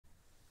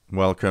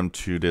Welcome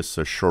to this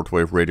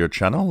Shortwave radio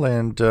channel,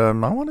 and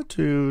I wanted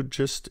to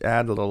just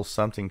add a little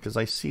something because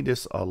I see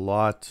this a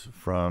lot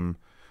from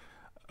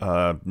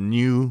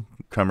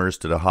newcomers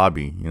to the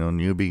hobby,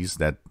 newbies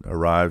that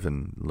arrive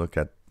and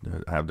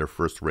have their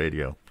first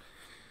radio.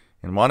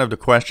 And one of the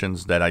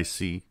questions that I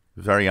see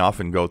very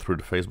often go through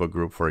the Facebook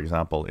group, for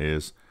example,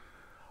 is,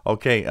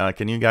 okay,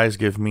 can you guys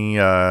give me,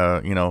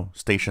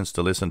 stations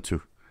to listen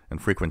to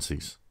and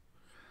frequencies?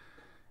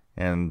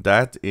 And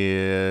that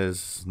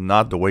is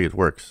not the way it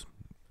works.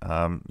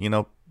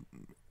 Shortwave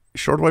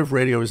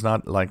radio is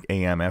not like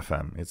AM,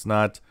 FM. It's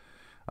not,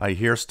 I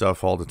hear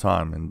stuff all the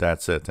time and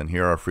that's it, and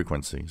here are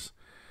frequencies.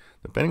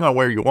 Depending on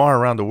where you are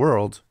around the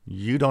world,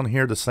 you don't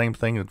hear the same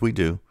thing that we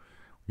do.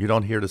 You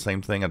don't hear the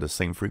same thing at the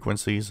same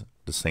frequencies,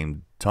 the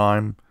same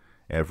time,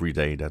 every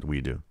day that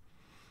we do.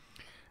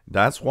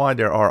 That's why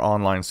there are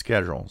online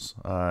schedules.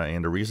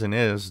 And the reason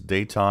is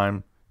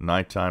daytime,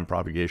 nighttime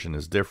propagation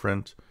is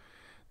different.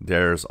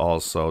 There's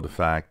also the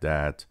fact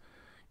that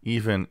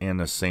even in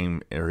the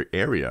same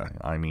area,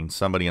 I mean,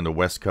 somebody on the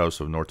west coast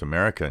of North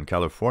America in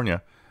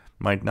California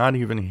might not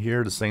even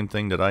hear the same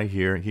thing that I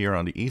hear here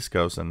on the East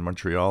Coast in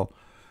Montreal,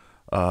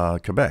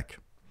 Quebec.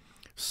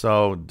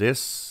 So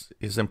this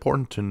is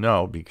important to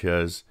know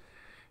because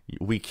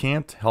we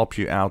can't help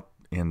you out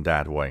in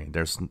that way.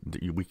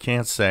 We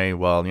can't say,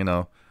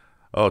 well,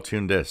 oh,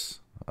 tune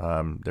this.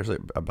 There's a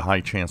high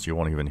chance you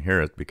won't even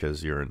hear it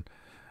because you're in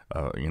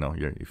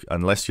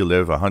unless you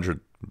live 100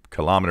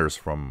 kilometers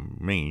from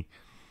me,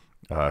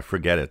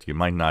 forget it. You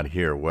might not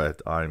hear what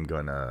I'm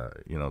going to,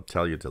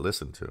 tell you to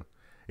listen to.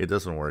 It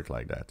doesn't work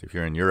like that. If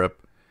you're in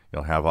Europe,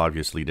 you'll have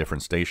obviously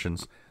different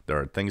stations. There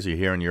are things you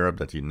hear in Europe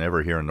that you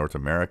never hear in North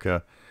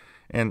America,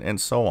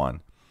 and so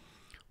on.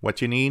 What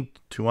you need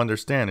to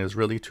understand is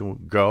really to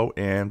go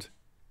and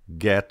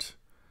get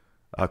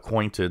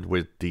acquainted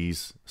with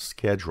these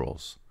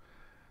schedules.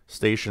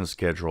 Station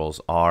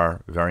schedules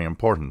are very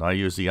important. I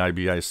use the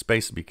IBI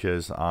space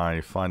because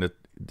I find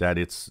that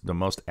it's the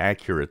most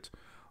accurate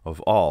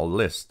of all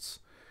lists.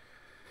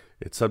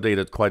 It's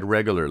updated quite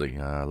regularly.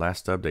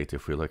 Last update,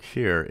 if we look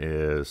here,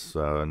 is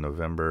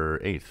November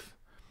 8th.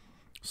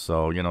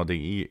 So,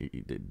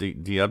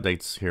 the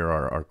updates here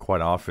are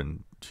quite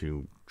often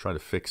to try to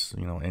fix,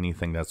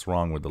 anything that's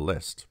wrong with the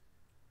list.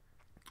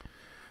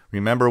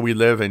 Remember, we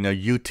live in a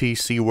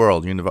UTC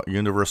world,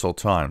 universal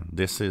time.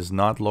 This is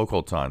not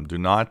local time. Do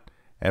not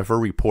ever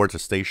report a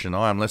station,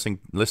 oh, I'm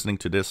listening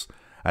to this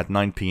at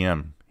 9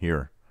 p.m.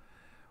 here.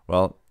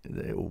 Well,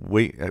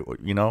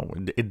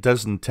 it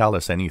doesn't tell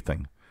us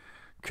anything.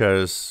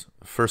 Because,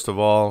 first of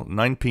all,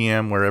 9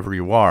 p.m. wherever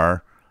you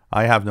are,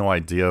 I have no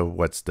idea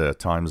what's the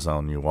time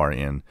zone you are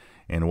in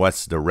and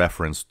what's the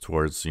reference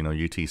towards,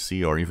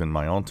 UTC or even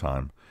my own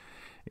time.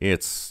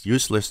 It's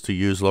useless to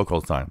use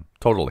local time.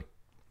 Totally.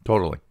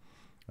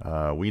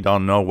 We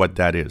don't know what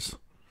that is.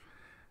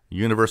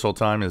 Universal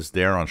time is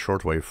there on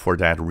shortwave for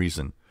that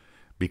reason,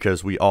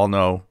 because we all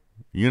know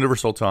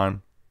universal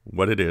time,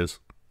 what it is,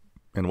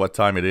 and what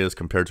time it is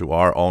compared to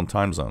our own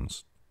time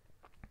zones.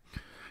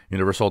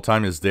 Universal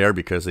time is there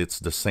because it's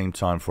the same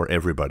time for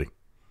everybody.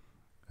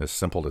 As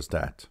simple as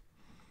that.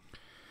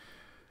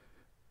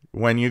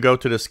 When you go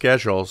to the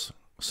schedules,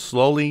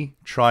 slowly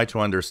try to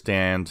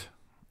understand.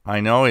 I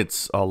know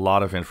it's a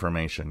lot of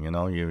information. You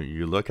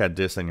look at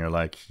this and you're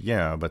like,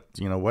 yeah, but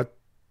does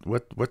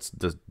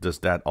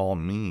that all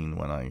mean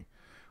when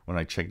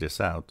I check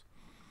this out?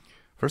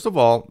 First of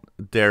all,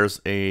 there's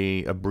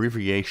a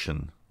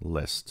abbreviation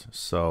list.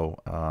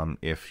 So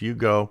if you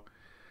go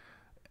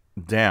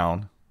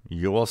down,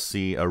 you will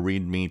see a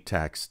README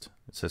text.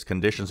 It says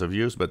conditions of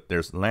use, but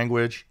there's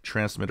language,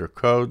 transmitter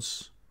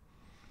codes.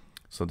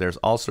 So there's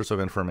all sorts of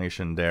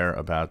information there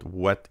about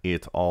what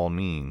it all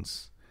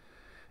means.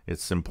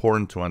 It's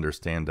important to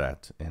understand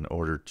that in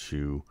order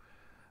to,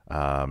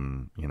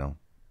 kind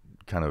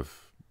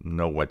of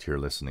know what you're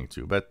listening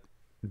to. But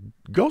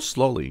go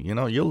slowly.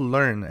 You'll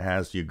learn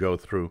as you go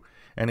through.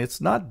 And it's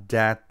not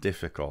that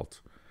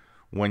difficult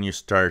when you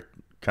start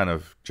kind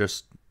of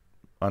just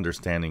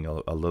understanding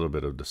a little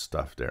bit of the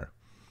stuff there.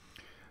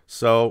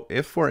 So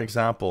if, for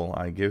example,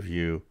 I'm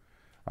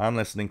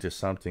listening to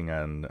something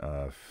on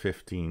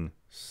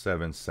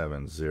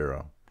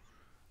 15770,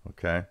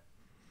 okay?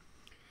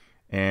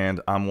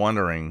 And I'm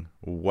wondering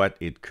what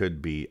it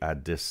could be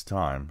at this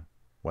time.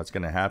 What's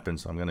going to happen?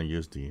 So I'm going to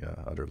use the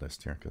other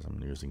list here because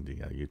I'm using the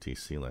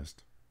UTC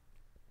list.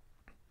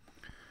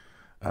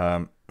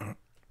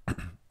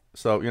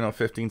 So,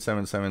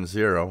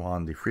 15770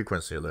 on the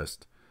frequency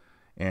list.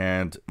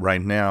 And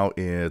right now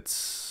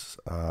it's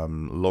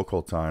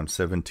local time,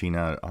 17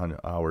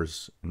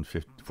 hours and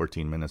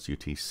 14 minutes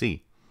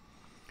UTC.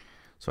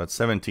 So at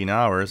 17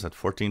 hours, at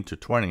 14 to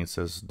 20, it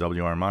says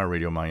WRMI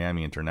Radio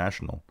Miami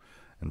International.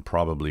 And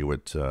probably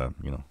with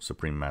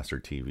Supreme Master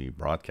TV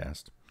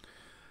broadcast.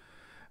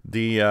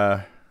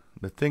 The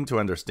thing to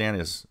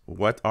understand is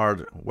what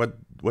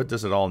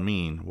does it all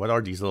mean? What are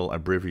these little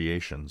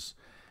abbreviations?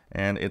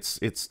 And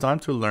it's time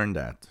to learn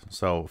that.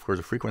 So of course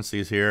the frequency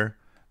is here,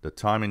 the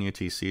time in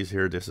UTC is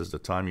here. This is the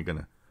time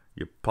you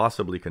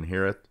possibly can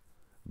hear it.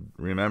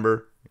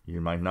 Remember,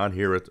 you might not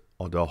hear it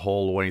the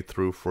whole way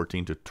through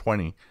 14 to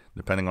 20,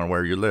 depending on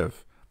where you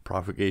live.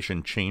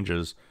 Propagation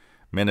changes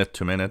minute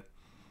to minute,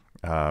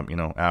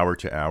 hour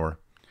to hour.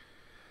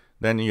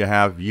 Then you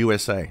have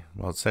USA.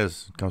 Well, it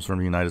says it comes from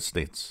the United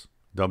States.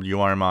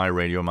 WRMI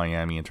Radio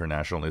Miami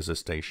International is a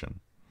station.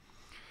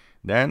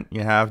 Then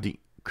you have the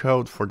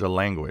code for the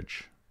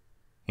language.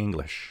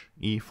 English.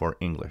 E for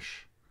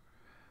English.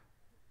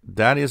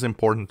 That is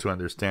important to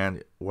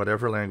understand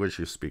whatever language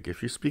you speak.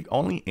 If you speak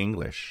only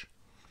English,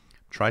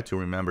 try to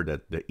remember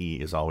that the E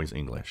is always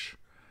English.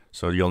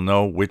 So you'll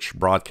know which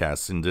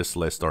broadcasts in this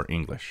list are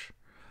English.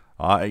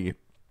 I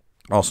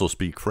also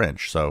speak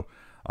French, so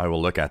I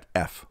will look at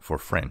F for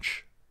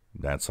French.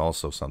 That's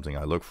also something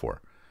I look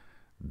for.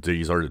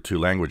 These are the two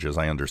languages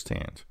I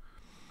understand.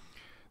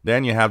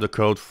 Then you have the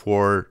code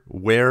for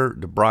where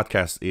the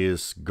broadcast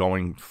is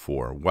going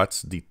for.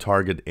 What's the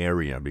target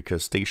area?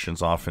 Because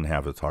stations often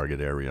have a target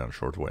area on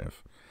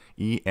shortwave.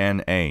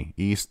 ENA,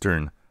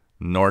 Eastern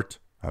North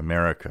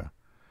America.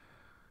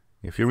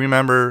 If you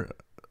remember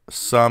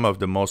some of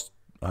the most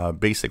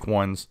basic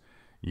ones,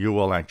 you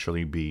will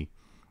actually be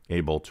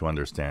able to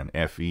understand.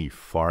 FE,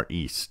 Far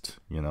East.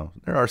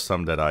 There are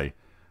some that I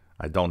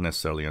don't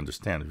necessarily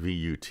understand.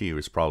 VUT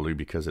is probably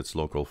because it's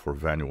local for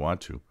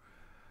Vanuatu.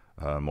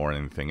 More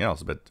than anything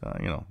else, but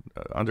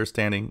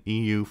understanding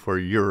EU for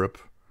Europe,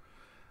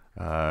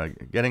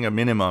 getting a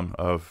minimum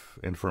of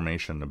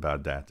information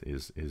about that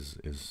is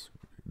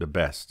the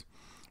best.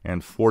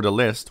 And for the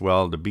list,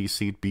 well, the B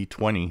seat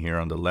B20 here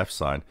on the left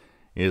side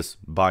is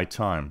by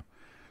time.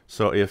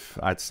 So if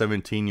at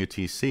 17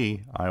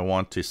 UTC I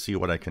want to see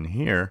what I can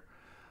hear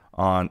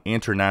on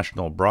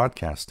international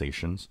broadcast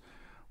stations,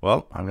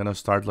 well, I'm going to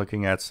start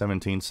looking at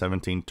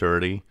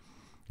 1730.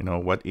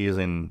 What is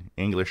in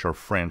English or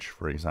French,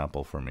 for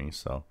example, for me.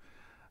 So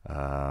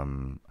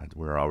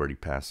we're already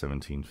past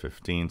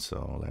 1715,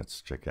 so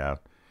let's check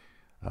out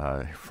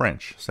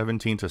French,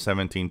 17 to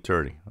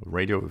 1730,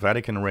 Radio,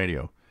 Vatican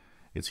Radio.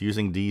 It's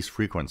using these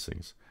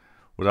frequencies.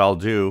 What I'll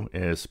do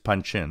is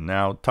punch in.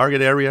 Now,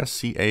 target area,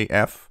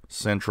 CAF,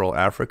 Central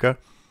Africa.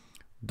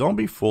 Don't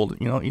be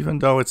fooled, even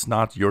though it's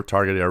not your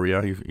target area,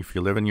 if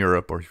you live in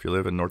Europe or if you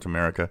live in North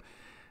America,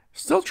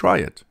 still try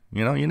it.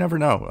 You never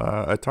know.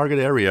 A target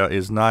area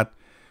is not,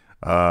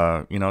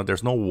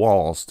 there's no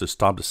walls to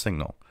stop the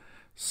signal.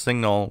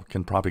 Signal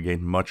can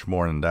propagate much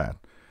more than that.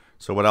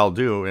 So what I'll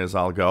do is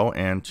I'll go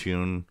and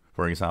tune,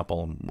 for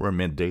example, we're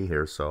midday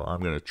here, so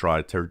I'm going to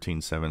try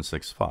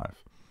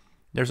 13765.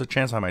 There's a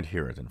chance I might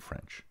hear it in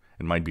French.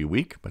 It might be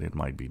weak, but it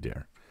might be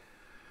there.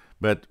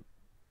 But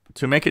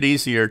to make it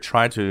easier,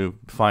 try to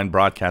find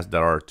broadcasts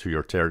that are to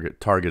your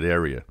target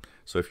area.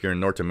 So if you're in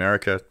North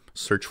America,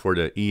 search for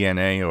the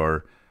ENA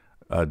or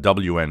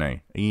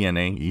WNA.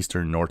 ENA,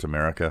 Eastern North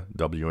America.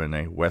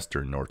 WNA,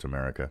 Western North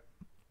America.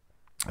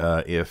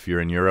 If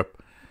you're in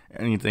Europe,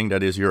 anything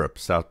that is Europe,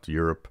 South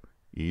Europe,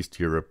 East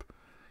Europe,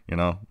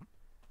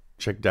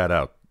 check that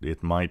out.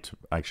 It might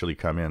actually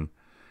come in.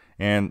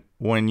 And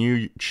when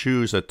you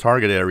choose a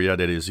target area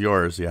that is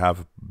yours, you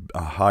have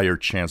a higher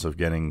chance of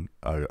getting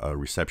a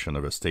reception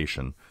of a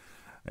station,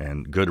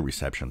 and good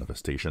reception of a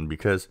station,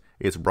 because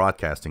it's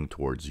broadcasting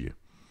towards you.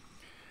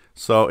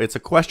 So it's a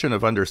question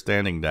of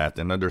understanding that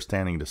and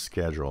understanding the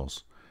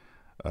schedules.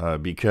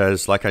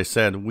 Because, like I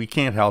said, we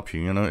can't help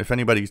you. If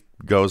anybody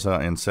goes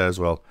and says,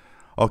 well,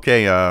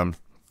 okay,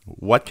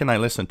 what can I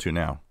listen to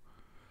now?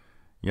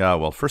 Yeah,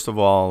 well, first of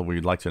all,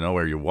 we'd like to know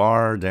where you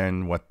are,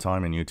 then what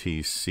time in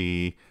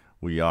UTC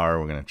we are.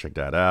 We're going to check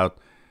that out.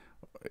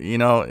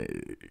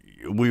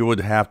 We would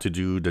have to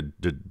do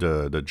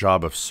the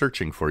job of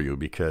searching for you,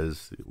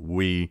 because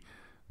we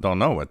don't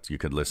know what you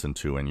could listen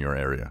to in your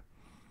area.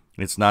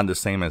 It's not the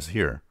same as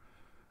here.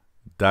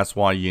 That's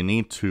why you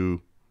need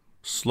to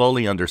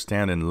slowly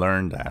understand and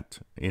learn that.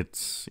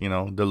 It's,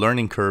 the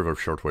learning curve of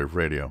shortwave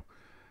radio,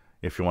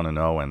 if you want to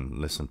know and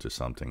listen to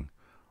something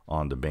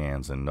on the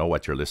bands and know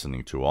what you're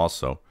listening to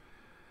also.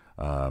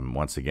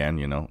 Once again,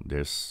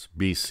 this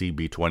BC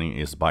B20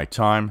 is by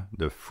time.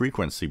 The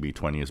frequency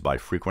B20 is by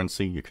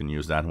frequency. You can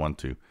use that one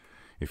too.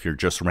 If you're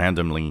just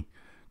randomly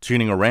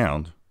tuning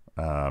around,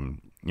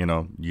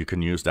 you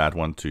can use that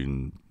one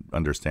to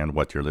understand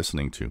what you're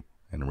listening to.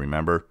 And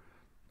remember,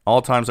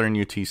 all times are in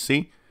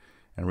UTC.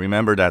 And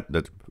remember that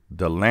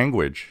the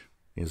language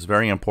is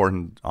very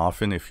important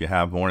often if you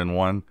have more than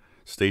one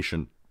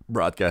station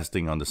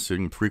broadcasting on the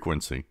same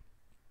frequency,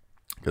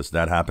 because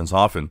that happens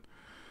often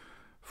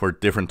for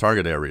different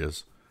target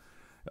areas.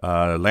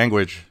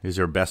 Language is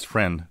your best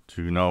friend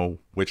to know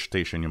which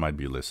station you might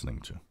be listening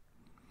to.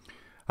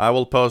 I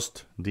will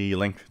post the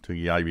link to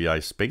the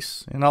IBI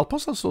space, and I'll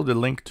post also the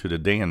link to the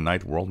day and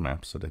night world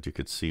map so that you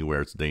could see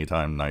where it's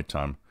daytime,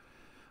 nighttime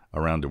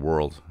around the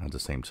world at the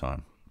same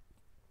time.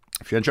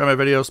 If you enjoy my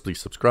videos, please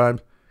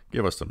subscribe,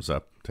 give us a thumbs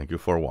up. Thank you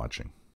for watching.